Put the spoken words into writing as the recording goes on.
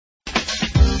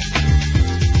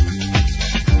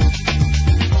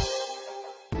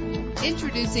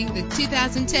Introducing the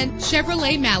 2010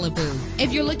 Chevrolet Malibu.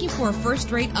 If you're looking for a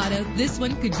first-rate auto, this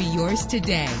one could be yours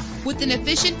today. With an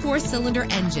efficient 4-cylinder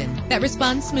engine that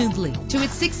responds smoothly to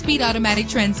its 6-speed automatic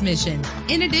transmission.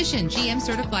 In addition, GM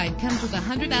Certified comes with a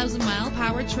 100,000-mile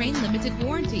powertrain limited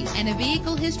warranty and a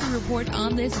vehicle history report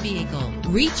on this vehicle.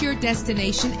 Reach your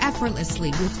destination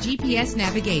effortlessly with GPS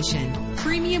navigation.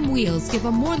 Premium wheels give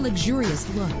a more luxurious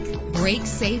look. Brake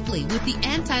safely with the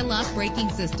anti-lock braking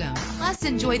system. Plus,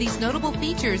 enjoy these notable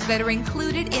features that are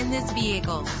included in this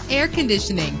vehicle: air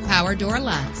conditioning, power door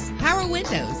locks, power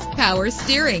windows, power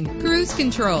steering, cruise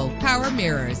control, power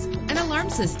mirrors, an alarm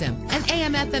system, an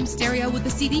AM/FM stereo with a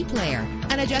CD player,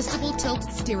 an adjustable tilt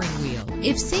steering wheel.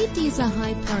 If safety is a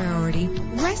high priority,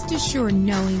 rest assured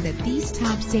knowing that these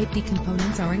top safety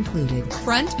components are included: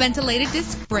 front ventilated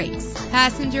disc brakes,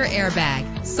 passenger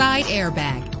airbag, side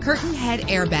airbag, curtain head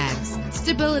airbags,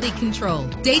 stability control,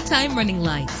 daytime running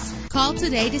lights. Call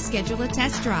today to schedule a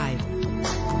test drive.